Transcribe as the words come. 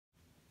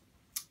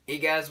Hey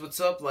guys, what's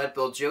up?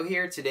 lightboltjoe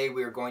here. Today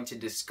we are going to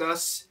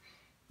discuss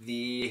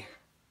the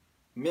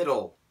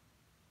Middle,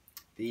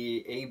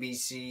 the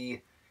ABC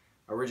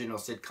original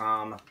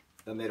sitcom,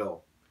 The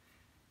Middle,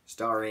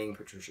 starring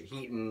Patricia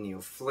Heaton,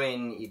 Neil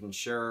Flynn, Ethan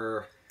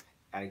Scher,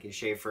 Atticus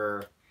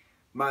Shaffer,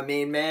 my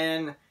main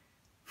man,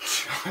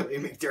 Charlie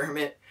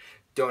McDermott.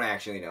 Don't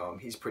actually know him.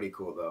 He's pretty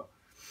cool though.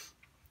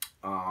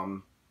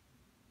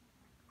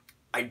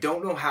 I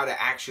don't know how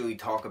to actually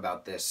talk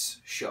about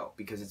this show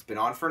because it's been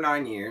on for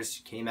 9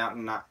 years. Came out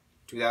in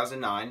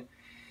 2009.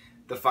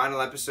 The final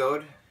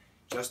episode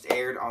just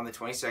aired on the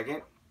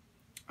 22nd.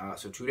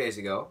 So 2 days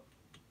ago.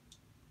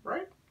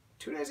 Right?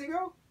 2 days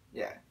ago?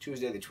 Yeah,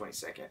 Tuesday the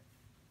 22nd.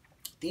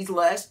 These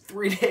last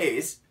 3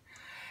 days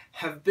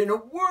have been a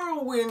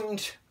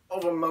whirlwind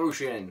of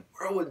emotion.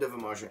 Whirlwind of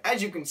emotion.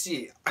 As you can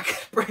see, I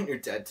got a brand new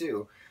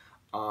tattoo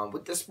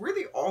with this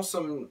really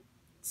awesome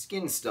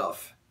skin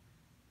stuff.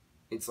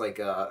 It's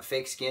like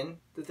fake skin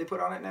that they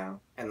put on it now,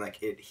 and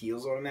like it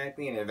heals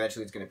automatically, and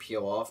eventually it's gonna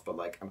peel off. But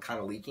like I'm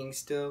kind of leaking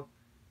still.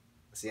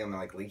 See, I'm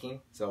like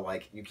leaking, so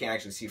like you can't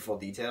actually see full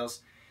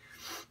details.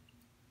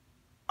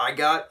 I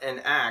got an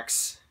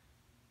axe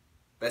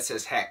that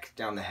says Heck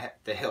down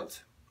the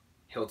hilt.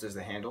 Hilt is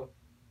the handle.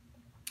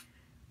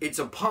 It's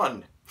a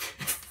pun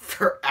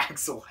for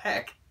Axl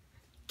Heck.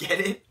 Get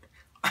it?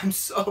 I'm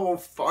so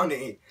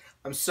funny.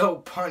 I'm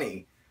so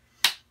punny.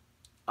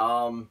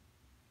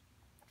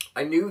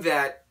 I knew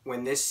that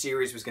when this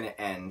series was going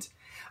to end,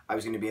 I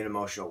was going to be an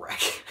emotional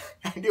wreck.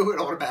 I knew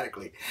it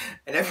automatically.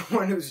 And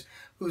everyone who's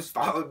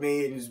followed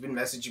me and who's been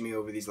messaging me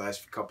over these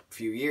last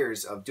few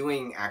years of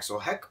doing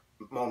Axl Heck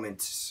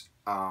moments,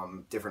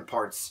 different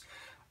parts,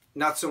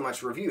 not so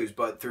much reviews,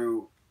 but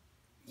through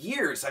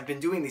years I've been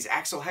doing these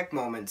Axl Heck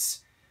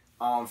moments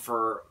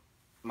for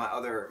my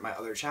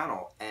other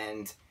channel,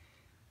 and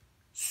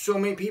so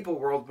many people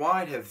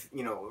worldwide have,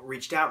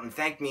 reached out and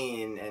thanked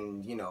me,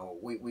 and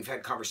we've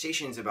had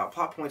conversations about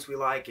plot points we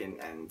like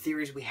and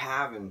theories we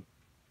have, and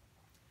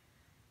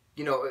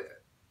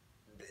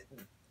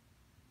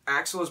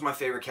Axl is my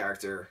favorite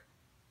character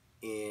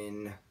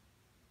in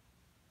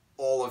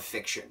all of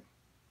fiction.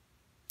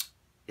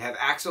 You have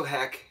Axl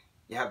Heck,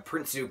 you have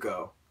Prince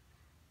Zuko.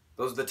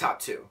 Those are the top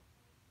two.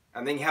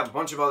 And then you have a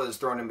bunch of others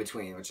thrown in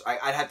between, which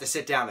I'd have to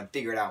sit down and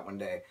figure it out one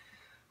day.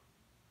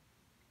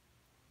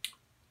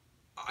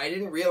 I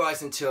didn't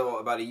realize until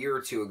about a year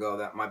or two ago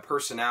that my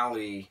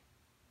personality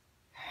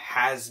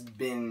has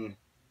been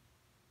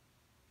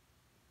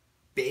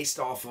based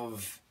off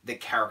of the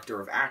character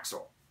of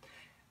Axl.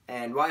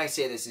 And why I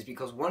say this is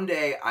because one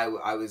day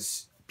I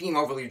was being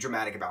overly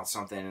dramatic about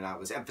something, and I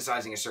was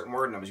emphasizing a certain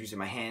word, and I was using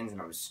my hands, and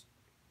I was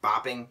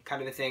bopping,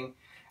 kind of a thing.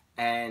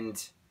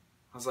 And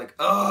I was like,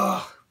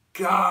 oh,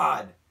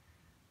 God.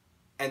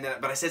 And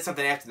then, but I said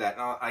something after that,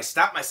 and I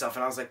stopped myself,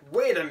 and I was like,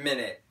 wait a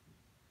minute.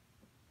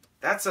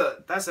 That's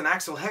an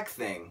Axl Heck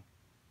thing,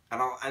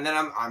 and then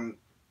I'm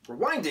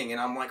rewinding, and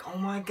I'm like, oh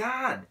my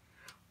God,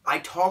 I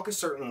talk a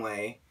certain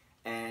way,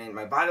 and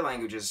my body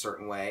language is a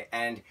certain way,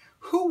 and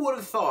who would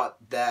have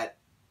thought that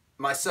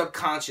my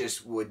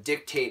subconscious would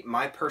dictate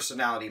my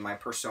personality, my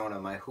persona,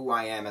 who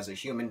I am as a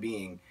human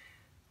being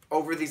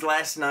over these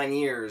last 9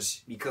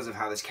 years because of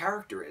how this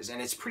character is.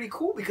 And it's pretty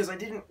cool because I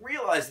didn't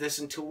realize this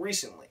until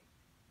recently.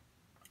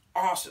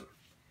 Awesome.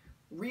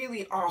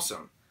 Really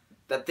awesome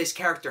that this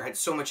character had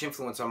so much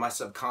influence on my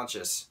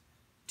subconscious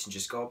to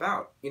just go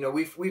about.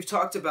 We've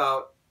talked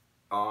about,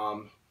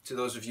 to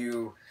those of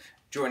you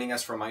joining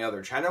us from my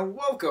other channel,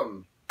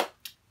 welcome.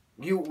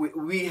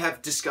 We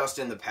have discussed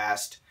in the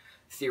past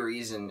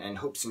theories and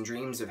hopes and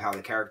dreams of how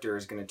the character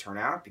is going to turn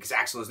out, because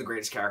Axl is the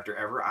greatest character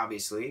ever,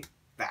 obviously,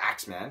 the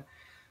Axeman.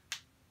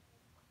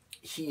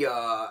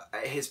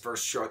 His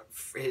first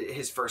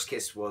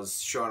kiss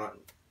was Sean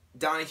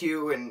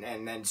Donahue,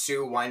 and then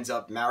Sue winds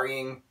up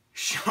marrying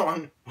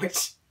Sean,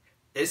 which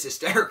is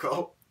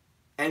hysterical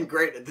and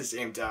great at the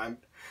same time.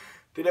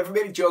 They never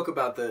made a joke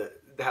about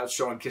how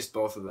Sean kissed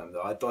both of them,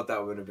 though. I thought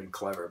that would have been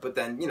clever. But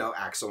then,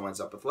 Axl ends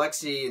up with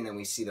Lexi, and then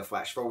we see the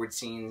flash forward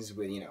scenes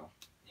with,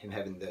 him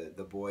having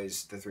the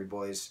boys, the 3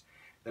 boys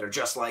that are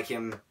just like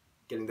him,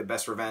 getting the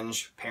best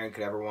revenge a parent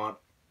could ever want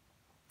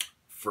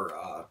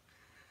for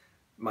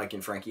Mike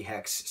and Frankie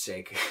Heck's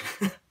sake.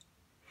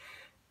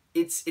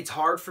 It's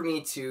hard for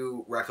me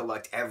to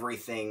recollect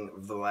everything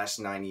of the last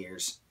 9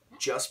 years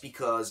just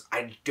because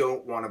I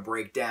don't want to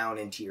break down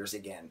in tears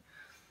again.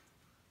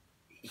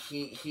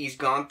 He's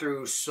gone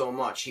through so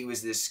much. He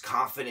was this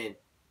confident,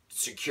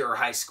 secure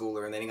high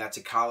schooler, and then he got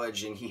to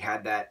college, and he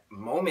had that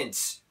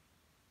moment.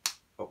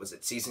 What was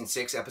it? Season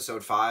 6,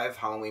 episode 5,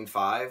 Halloween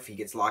 5. He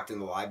gets locked in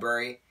the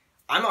library.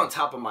 I'm on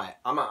top of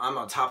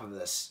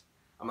this.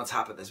 I'm on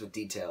top of this with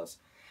details.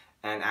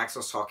 And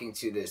Axl's talking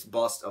to this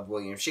bust of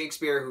William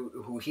Shakespeare,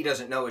 who he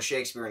doesn't know is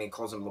Shakespeare, and he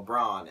calls him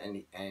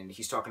LeBron, and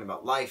he's talking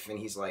about life, and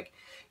he's like,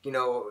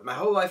 my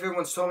whole life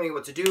everyone's told me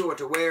what to do, what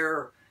to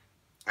wear,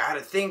 how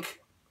to think,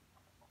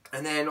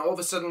 and then all of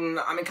a sudden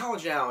I'm in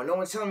college now, and no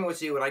one's telling me what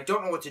to do, and I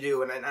don't know what to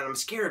do, and I'm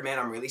scared, man,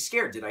 I'm really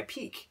scared. Did I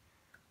peak?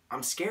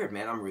 I'm scared,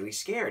 man, I'm really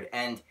scared.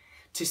 And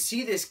to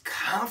see this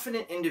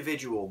confident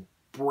individual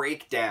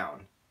break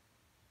down,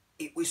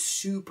 it was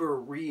super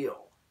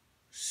real.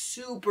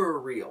 Super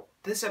real.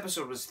 This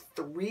episode was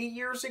 3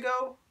 years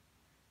ago?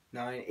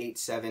 9, 8,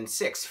 7,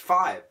 6,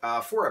 5,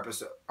 4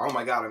 episodes. Oh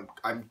my god,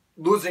 I'm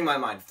losing my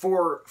mind.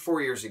 4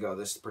 years ago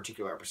this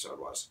particular episode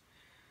was.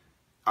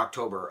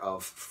 October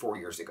of 4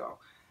 years ago.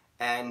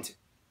 And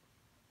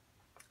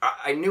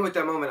I knew at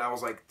that moment, I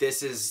was like,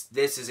 this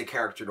is a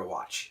character to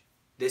watch.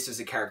 This is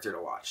a character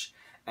to watch.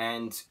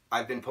 And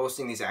I've been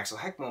posting these Axl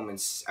Heck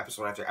moments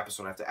episode after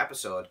episode after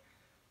episode.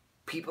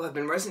 People have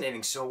been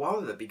resonating so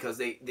well with it because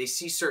they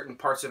see certain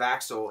parts of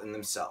Axl in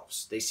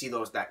themselves. They see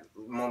that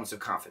moments of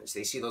confidence.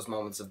 They see those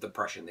moments of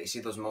depression. They see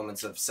those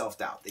moments of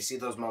self-doubt. They see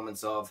those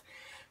moments of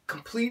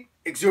complete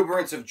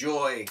exuberance of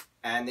joy.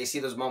 And they see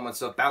those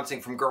moments of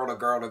bouncing from girl to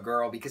girl to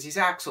girl because he's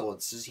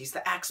Axl. He's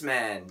the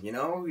Axeman, you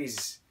know?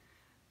 He's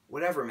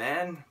whatever,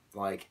 man.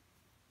 Like,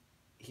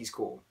 he's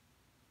cool.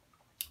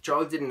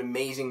 Charlie did an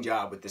amazing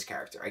job with this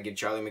character. I give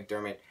Charlie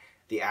McDermott,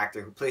 the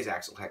actor who plays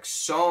Axl Heck,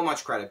 so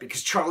much credit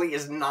because Charlie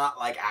is not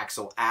like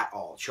Axl at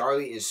all.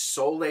 Charlie is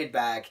so laid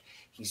back.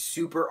 He's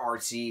super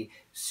artsy,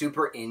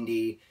 super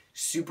indie,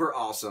 super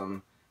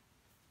awesome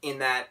in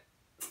that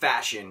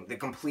fashion, the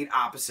complete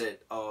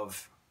opposite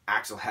of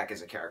Axl Heck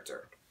as a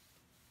character.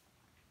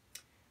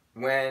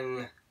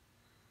 When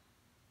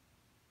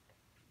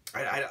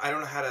I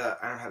don't know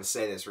how to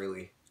say this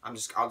really.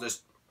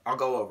 I'll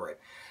go over it.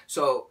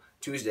 So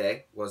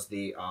Tuesday was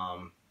the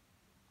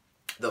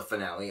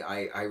finale.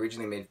 I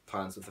originally made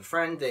plans with a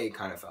friend. They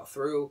kind of fell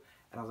through,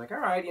 and I was like, all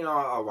right, you know,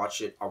 I'll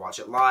watch it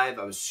live.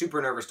 I was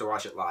super nervous to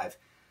watch it live,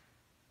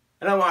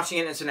 and I'm watching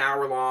it. And it's an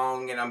hour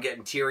long, and I'm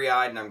getting teary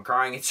eyed, and I'm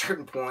crying at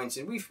certain points.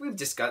 And we've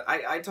discussed.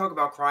 I talk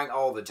about crying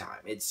all the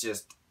time. It's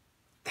just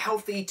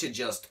healthy to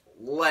just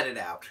let it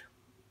out.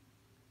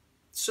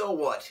 So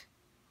what?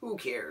 Who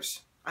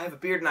cares? I have a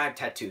beard and I have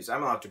tattoos.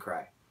 I'm allowed to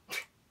cry.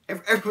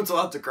 Everyone's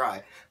allowed to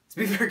cry. Let's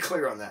be very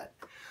clear on that.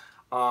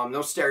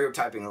 No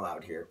stereotyping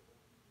allowed here.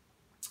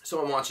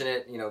 So I'm watching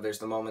it. You know, there's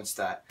the moments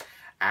that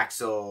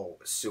Axl,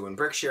 Sue, and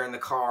Brick share in the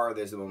car.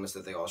 There's the moments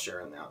that they all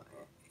share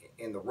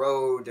in the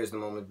road. There's the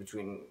moment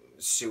between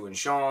Sue and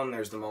Sean.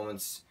 There's the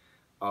moments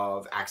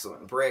of Axl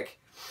and Brick.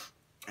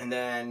 And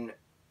then,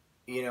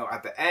 you know,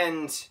 at the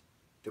end,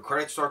 the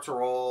credits start to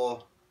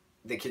roll.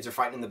 The kids are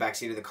fighting in the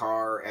backseat of the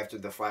car after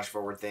the flash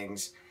forward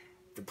things.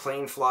 The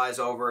plane flies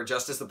over,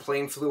 just as the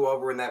plane flew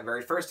over in that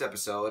very first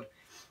episode.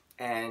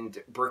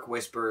 And Brick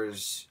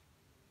whispers,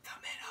 "The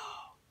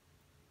minnow."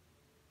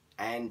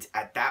 And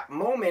at that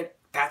moment,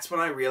 that's when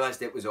I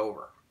realized it was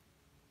over.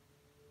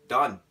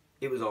 Done.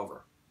 It was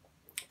over.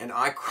 And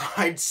I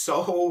cried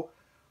so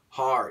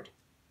hard.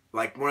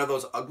 Like one of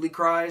those ugly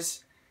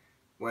cries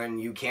when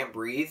you can't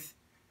breathe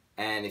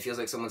and it feels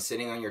like someone's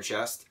sitting on your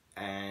chest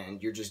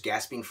and you're just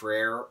gasping for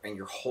air and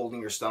you're holding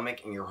your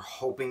stomach and you're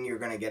hoping you're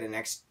going to get a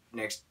next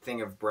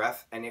thing of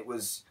breath. And it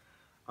was,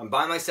 I'm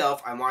by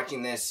myself, I'm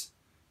watching this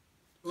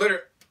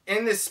literally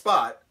in this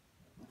spot,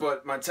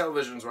 but my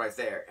television's right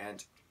there,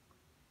 and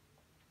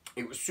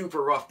it was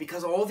super rough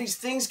because all these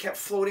things kept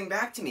floating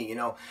back to me. You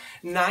know,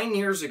 9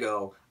 years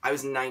ago, I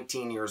was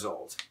 19 years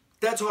old.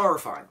 That's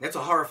horrifying. That's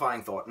a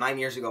horrifying thought. 9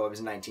 years ago, I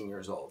was 19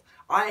 years old.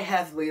 I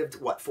have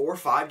lived, what, 4 or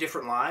 5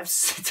 different lives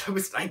since I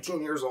was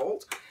 19 years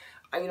old?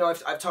 You know,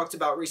 I've talked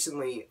about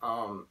recently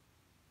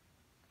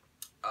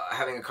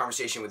having a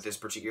conversation with this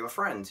particular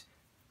friend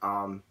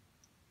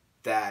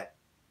that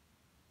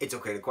it's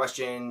okay to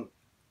question.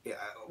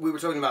 We were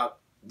talking about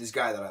this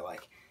guy that I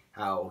like,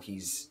 how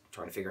he's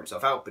trying to figure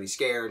himself out, but he's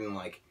scared, and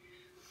like,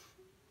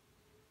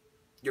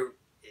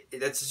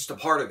 that's just a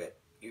part of it.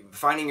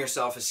 Finding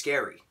yourself is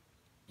scary.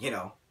 You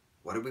know,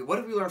 what did we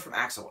learn from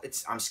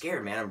Axl? I'm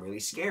scared, man. I'm really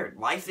scared.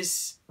 Life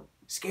is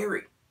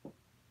scary.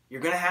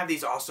 You're gonna have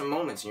these awesome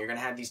moments, and you're gonna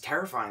have these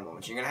terrifying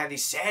moments. You're gonna have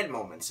these sad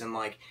moments, and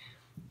like,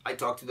 I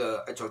talked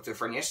to a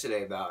friend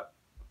yesterday about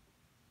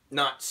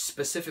not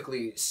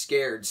specifically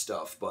scared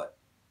stuff, but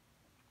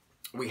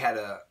we had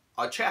a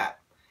chat,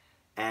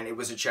 and it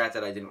was a chat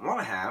that I didn't want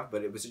to have,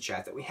 but it was a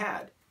chat that we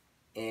had,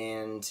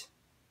 and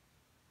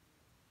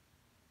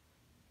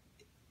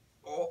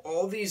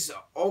all these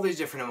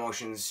different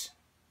emotions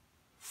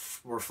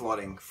were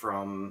flooding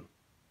from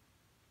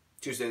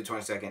Tuesday the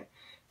 22nd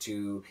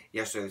to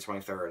yesterday the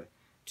 23rd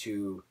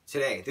to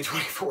today the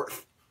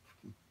 24th.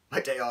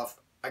 My day off.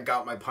 I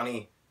got my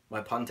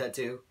pun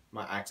tattoo,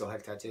 my Axl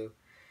Heck tattoo,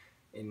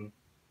 in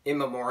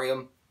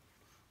memoriam.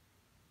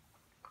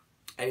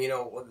 And you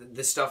know,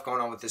 this stuff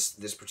going on with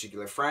this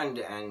particular friend,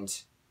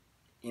 and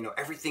you know,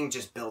 everything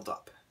just built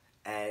up,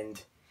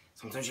 and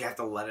sometimes you have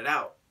to let it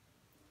out.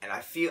 And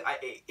I feel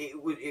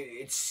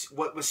it's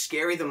what was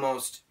scary the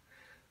most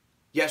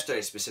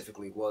yesterday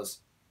specifically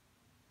was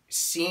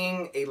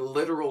seeing a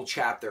literal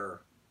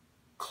chapter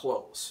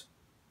close,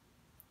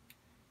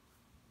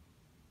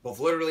 both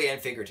literally and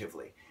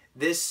figuratively.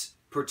 This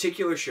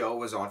particular show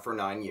was on for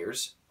 9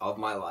 years of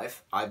my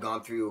life. I've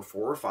gone through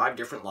 4 or 5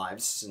 different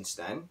lives since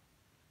then.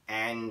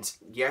 And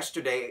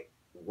yesterday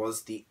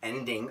was the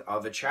ending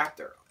of a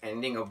chapter,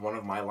 ending of one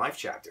of my life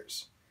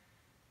chapters.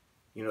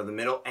 You know, the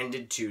middle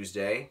ended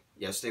Tuesday.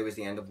 Yesterday was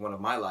the end of one of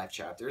my live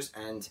chapters,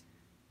 and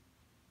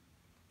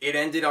it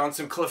ended on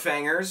some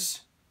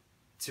cliffhangers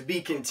to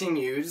be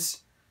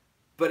continues,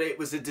 but it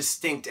was a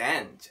distinct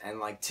end. And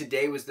like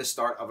today was the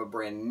start of a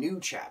brand new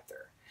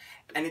chapter.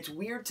 And it's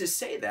weird to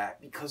say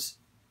that because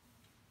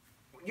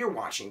when you're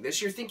watching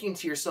this, you're thinking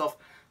to yourself,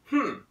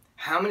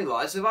 how many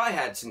lives have I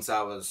had since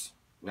I was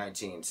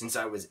 19, since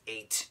I was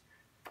 8?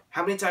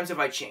 How many times have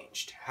I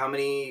changed? How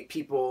many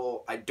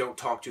people I don't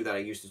talk to that I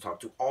used to talk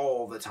to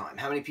all the time?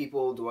 How many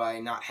people do I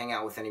not hang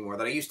out with anymore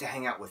that I used to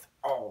hang out with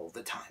all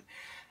the time?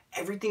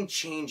 Everything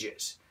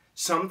changes.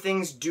 Some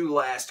things do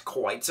last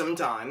quite some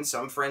time.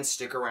 Some friends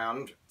stick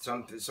around.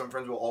 Some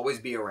friends will always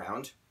be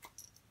around.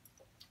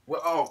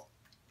 Well,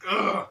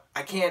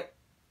 I can't.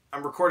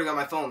 I'm recording on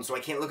my phone, so I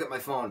can't look at my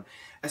phone.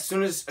 As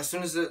soon as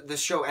the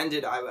show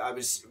ended, I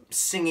was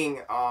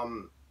singing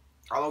I'll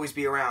Always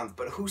Be Around.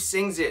 But who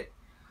sings it?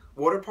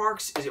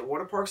 Waterparks? Is it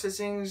Waterparks that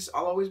sings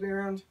I'll Always Be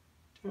Around?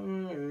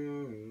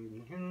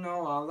 You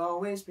know I'll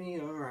always be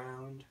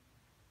around.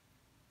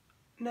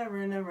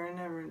 Never, never,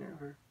 never,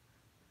 never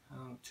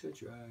out to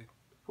dry.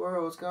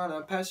 World's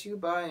gonna pass you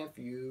by if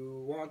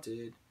you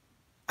wanted.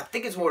 I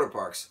think it's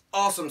Waterparks.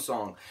 Awesome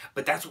song.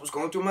 But that's what was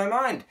going through my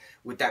mind.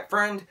 With that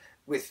friend,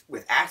 with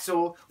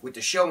Axl, with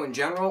the show in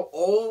general,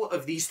 all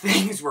of these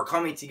things were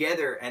coming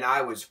together and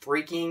I was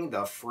freaking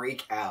the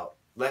freak out.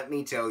 Let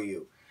me tell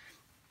you.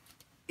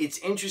 It's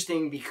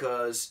interesting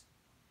because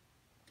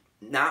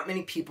not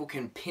many people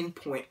can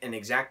pinpoint an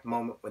exact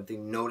moment when they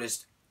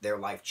noticed their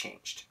life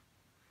changed.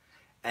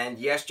 And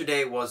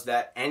yesterday was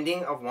that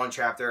ending of one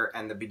chapter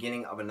and the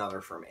beginning of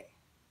another for me.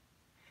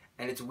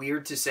 And it's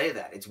weird to say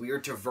that. It's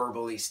weird to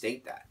verbally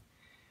state that.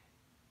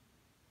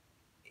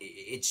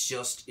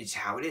 It's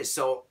how it is.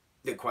 So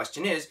the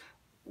question is,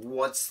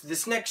 what's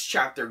this next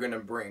chapter going to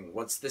bring?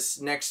 What's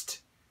this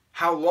next...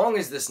 How long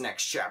is this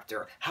next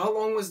chapter? How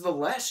long was the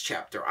last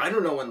chapter? I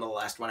don't know when the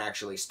last one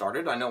actually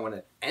started. I know when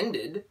it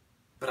ended,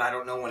 but I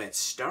don't know when it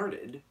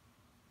started.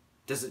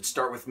 Does it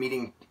start with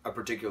meeting a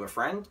particular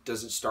friend?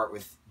 Does it start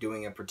with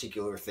doing a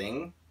particular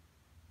thing?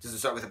 Does it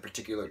start with a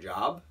particular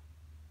job?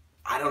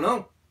 I don't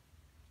know.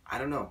 I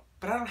don't know.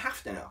 But I don't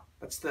have to know.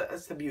 That's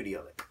the beauty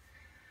of it.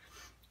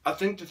 I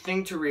think the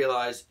thing to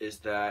realize is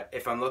that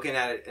if I'm looking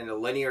at it in a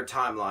linear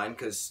timeline,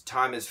 because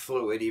time is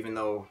fluid, even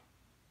though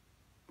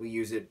we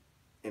use it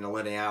in a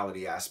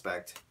linearity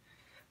aspect.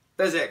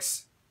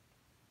 Physics.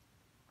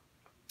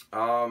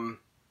 I'm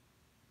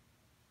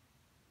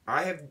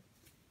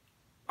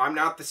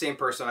not the same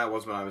person I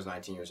was when I was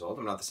 19 years old.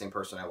 I'm not the same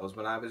person I was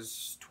when I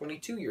was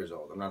 22 years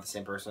old. I'm not the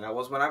same person I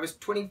was when I was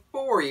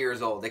 24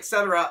 years old,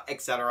 etc.,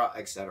 etc.,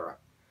 etc.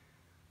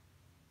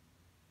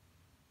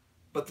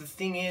 But the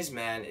thing is,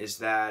 man, is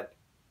that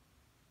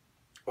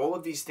all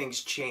of these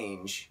things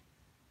change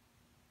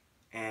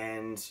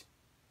and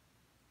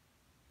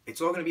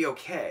it's all going to be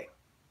okay.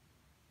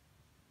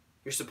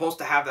 You're supposed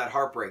to have that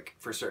heartbreak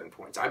for certain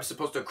points. I'm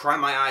supposed to cry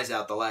my eyes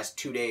out the last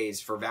 2 days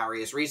for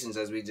various reasons,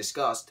 as we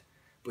discussed,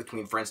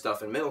 between friend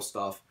stuff and middle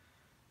stuff.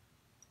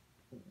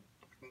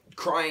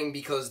 Crying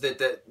because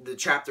the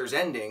chapter's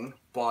ending,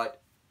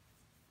 but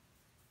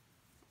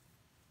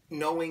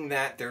knowing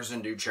that there's a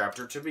new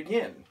chapter to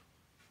begin.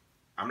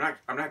 I'm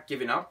not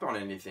giving up on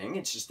anything.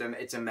 It's just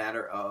it's a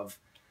matter of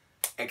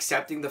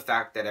accepting the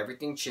fact that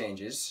everything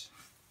changes.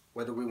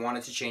 Whether we want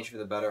it to change for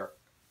the better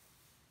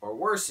or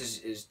worse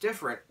is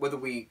different. Whether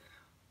we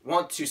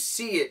want to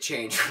see it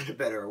change for the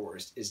better or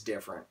worse is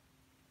different.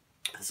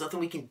 There's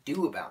nothing we can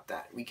do about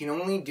that. We can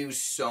only do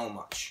so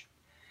much.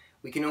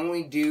 We can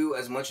only do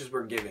as much as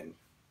we're given.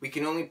 We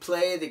can only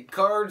play the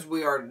cards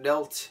we are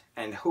dealt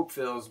and hope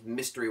for those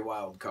mystery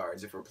wild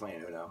cards if we're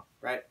playing Uno,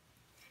 right?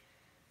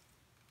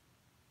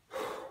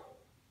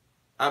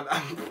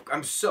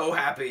 I'm so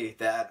happy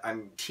that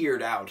I'm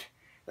teared out,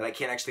 that I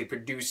can't actually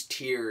produce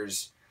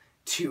tears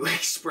to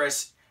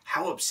express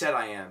how upset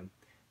I am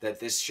that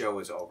this show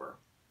is over.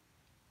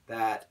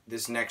 That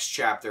this next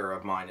chapter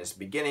of mine is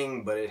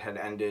beginning, but it had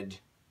ended.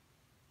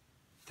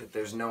 That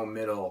there's no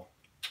middle.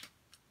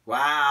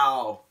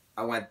 Wow,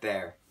 I went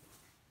there.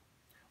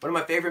 One of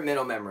my favorite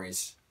middle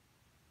memories.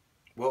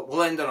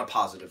 We'll end on a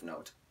positive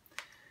note.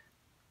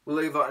 We'll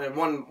leave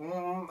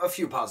on a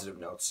few positive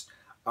notes.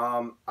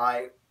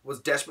 I was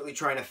desperately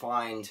trying to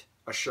find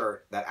a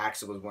shirt that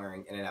Axl was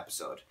wearing in an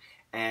episode.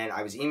 And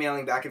I was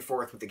emailing back and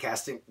forth with the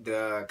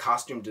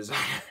costume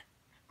designer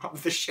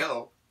of the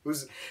show,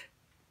 whose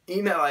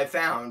email I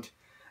found,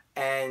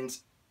 and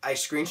I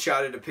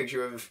screenshotted a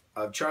picture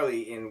of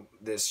Charlie in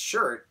this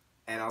shirt,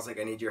 and I was like,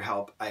 I need your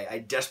help. I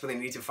desperately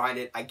need to find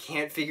it. I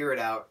can't figure it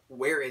out.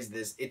 Where is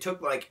this? It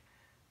took like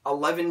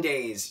 11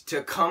 days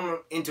to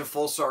come into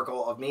full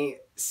circle of me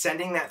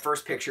sending that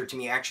first picture to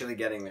me actually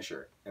getting the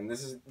shirt. And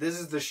this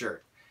is the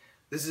shirt.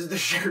 This is the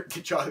shirt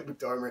that Charlie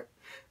McDermott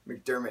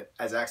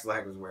as Axl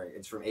Heck was wearing.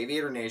 It's from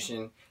Aviator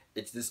Nation.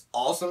 It's this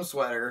awesome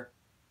sweater,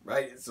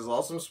 right? It's this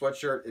awesome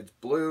sweatshirt. It's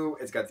blue.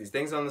 It's got these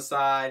things on the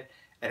side.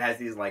 It has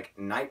these like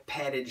night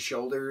padded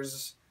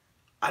shoulders.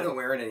 I don't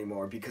wear it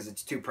anymore because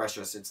it's too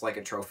precious. It's like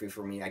a trophy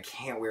for me. I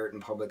can't wear it in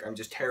public. I'm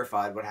just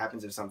terrified what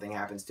happens if something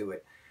happens to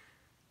it.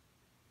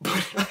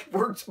 But I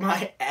worked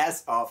my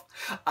ass off.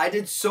 I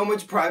did so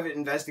much private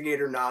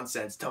investigator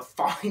nonsense to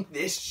find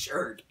this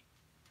shirt.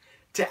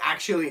 To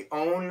actually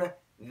own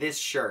this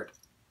shirt.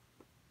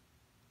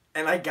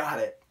 And I got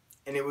it.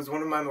 And it was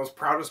one of my most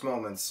proudest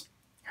moments.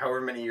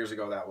 However many years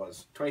ago that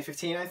was.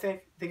 2015, I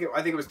think?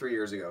 I think it was 3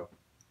 years ago.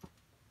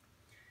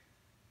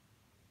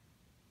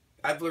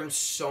 I've learned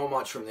so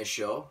much from this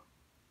show.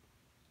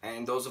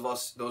 And those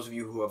of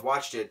you who have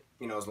watched it,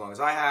 you know, as long as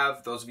I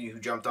have, those of you who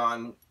jumped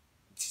on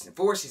Season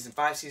 4, Season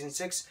 5, Season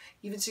 6,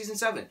 even Season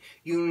 7,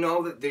 you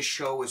know that this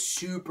show was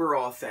super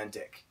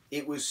authentic.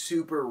 It was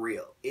super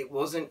real. It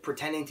wasn't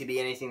pretending to be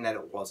anything that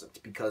it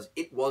wasn't, because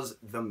it was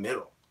the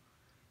middle.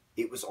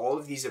 It was all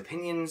of these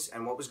opinions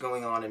and what was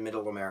going on in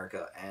Middle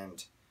America,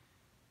 and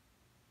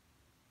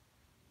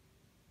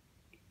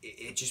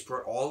it just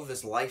brought all of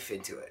this life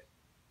into it.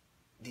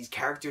 These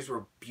characters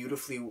were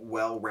beautifully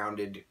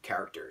well-rounded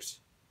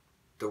characters.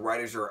 The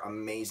writers are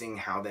amazing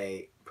how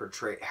they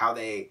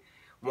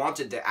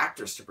wanted the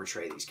actors to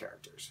portray these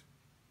characters.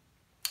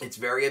 It's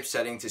very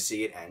upsetting to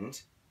see it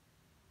end.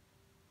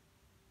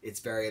 It's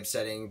very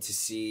upsetting to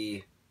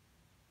see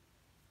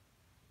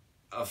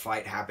a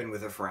fight happen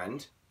with a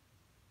friend.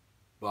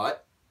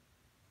 But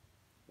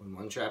when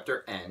one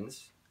chapter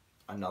ends,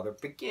 another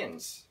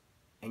begins.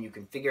 And you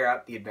can figure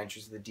out the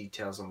adventures of the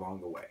details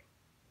along the way.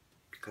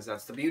 Because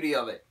that's the beauty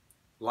of it.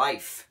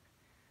 Life.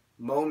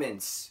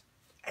 Moments.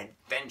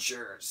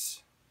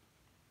 Adventures.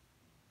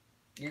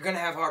 You're going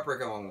to have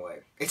heartbreak along the way.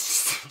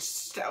 It's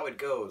just how it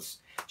goes.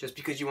 Just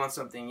because you want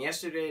something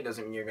yesterday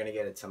doesn't mean you're going to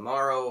get it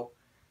tomorrow.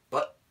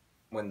 But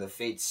when the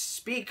fates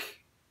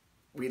speak,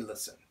 we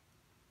listen.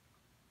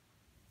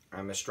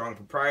 I'm a strong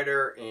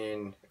proprietor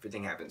in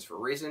everything happens for a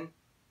reason.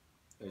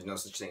 There's no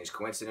such thing as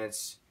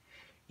coincidence.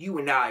 You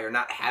and I are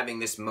not having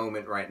this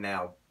moment right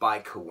now by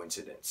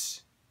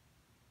coincidence.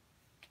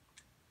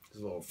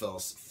 There's a little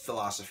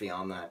philosophy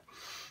on that.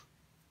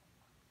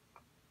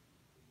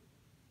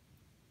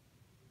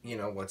 You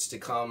know, what's to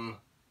come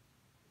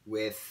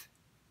with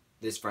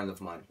this friend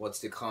of mine? What's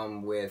to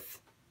come with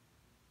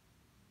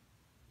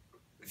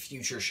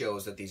future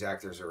shows that these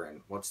actors are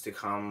in? What's to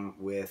come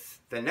with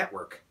the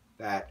network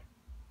that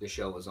the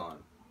show was on?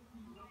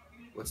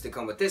 What's to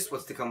come with this?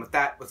 What's to come with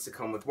that? What's to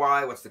come with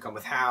why? What's to come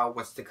with how?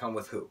 What's to come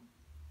with who?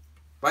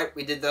 Right?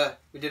 We did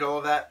all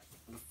of that.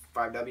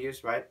 5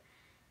 W's, right?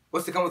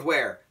 What's to come with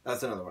where?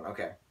 That's another one.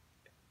 Okay.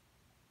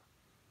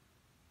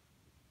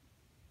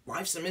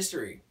 Life's a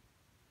mystery.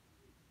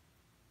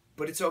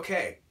 But it's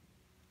okay.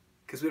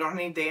 Because we don't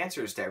need the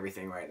answers to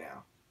everything right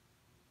now.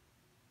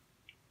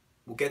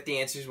 We'll get the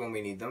answers when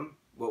we need them.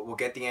 We'll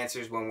get the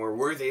answers when we're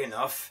worthy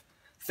enough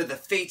for the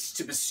fates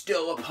to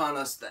bestow upon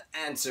us the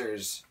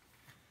answers.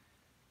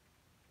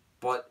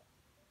 But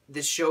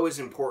this show is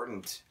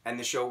important, and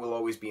the show will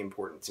always be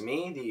important to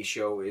me. The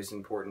show is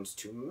important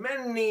to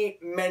many,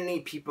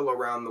 many people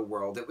around the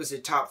world. It was a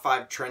top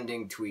 5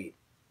 trending tweet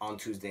on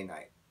Tuesday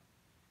night.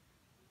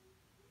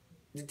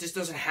 It just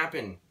doesn't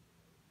happen.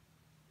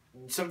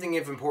 Something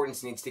of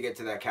importance needs to get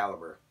to that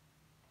caliber.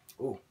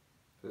 Ooh,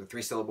 there's a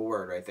 3-syllable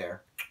word right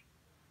there.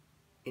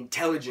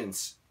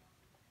 Intelligence.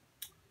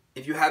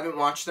 If you haven't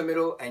watched the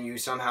middle and you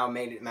somehow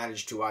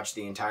managed to watch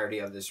the entirety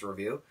of this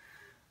review,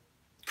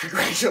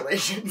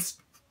 congratulations.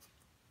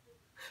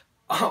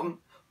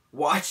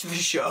 Watch the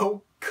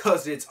show,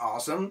 because it's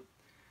awesome.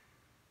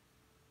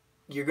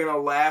 You're going to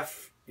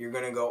laugh. You're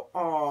going to go,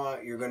 aw.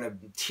 You're going to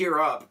tear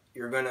up.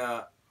 You're going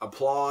to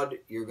applaud.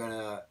 You're going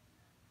to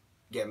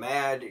get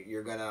mad.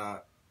 You're going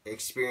to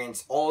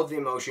experience all of the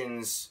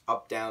emotions,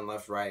 up, down,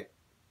 left, right,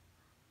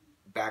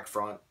 back,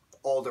 front,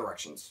 all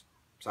directions,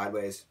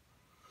 sideways.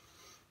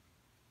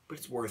 But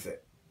it's worth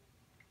it.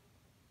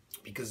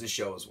 Because the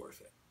show is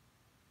worth it.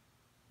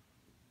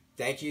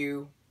 Thank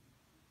you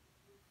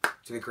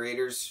to the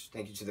creators.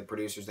 Thank you to the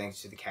producers. Thank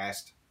you to the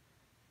cast.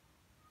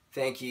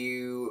 Thank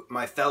you,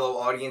 my fellow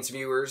audience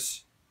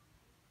viewers,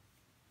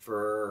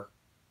 for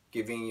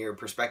giving your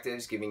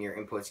perspectives, giving your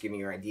inputs, giving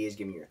your ideas,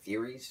 giving your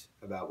theories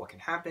about what can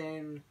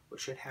happen, what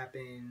should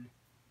happen.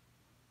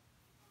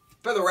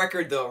 For the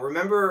record, though,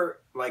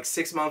 remember like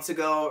 6 months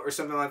ago or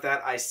something like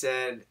that, I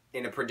said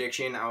in a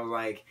prediction, I was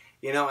like,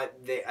 you know,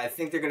 I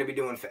think they're going to be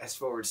doing fast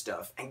forward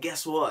stuff. And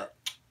guess what?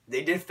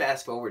 They did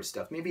fast forward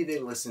stuff. Maybe they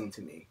listened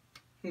to me.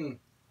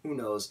 Who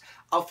knows?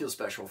 I'll feel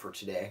special for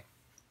today.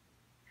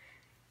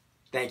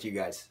 Thank you,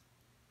 guys.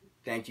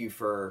 Thank you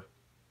for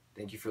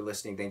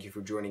listening. Thank you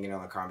for joining in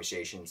on the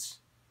conversations.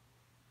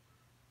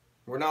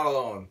 We're not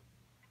alone.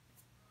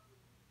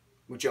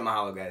 Mucho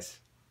mahalo, guys.